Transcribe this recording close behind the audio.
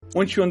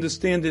once you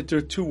understand that there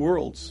are two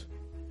worlds,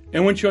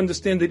 and once you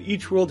understand that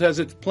each world has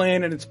its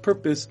plan and its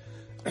purpose,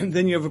 and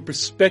then you have a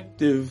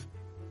perspective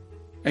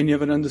and you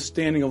have an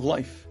understanding of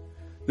life.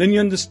 Then you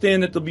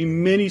understand that there'll be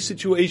many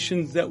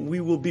situations that we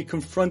will be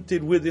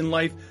confronted with in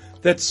life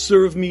that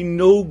serve me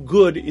no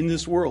good in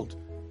this world.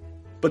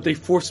 But they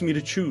force me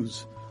to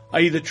choose.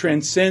 I either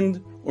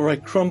transcend or I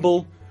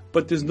crumble,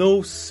 but there's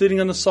no sitting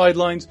on the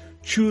sidelines.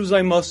 Choose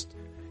I must,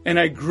 and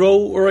I grow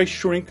or I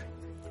shrink.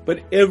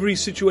 But every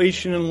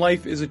situation in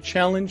life is a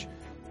challenge.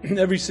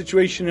 Every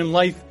situation in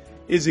life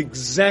is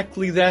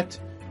exactly that,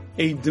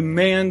 a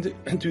demand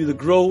to either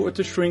grow or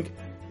to shrink.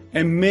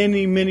 And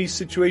many, many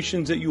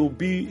situations that you will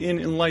be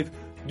in life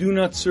do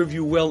not serve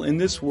you well in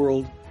this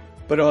world,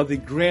 but are the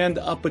grand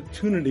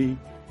opportunity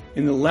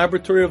in the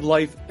laboratory of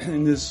life,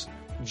 in this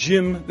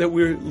gym that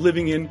we're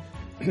living in.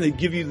 They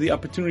give you the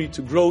opportunity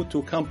to grow, to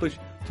accomplish,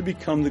 to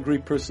become the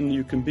great person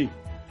you can be.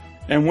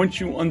 And once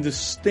you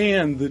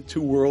understand the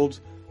two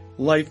worlds,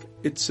 life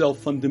itself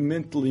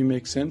fundamentally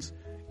makes sense.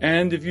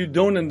 And if you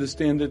don't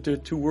understand that there are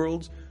two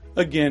worlds,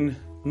 again,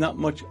 not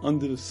much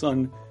under the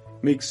sun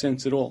makes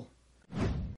sense at all.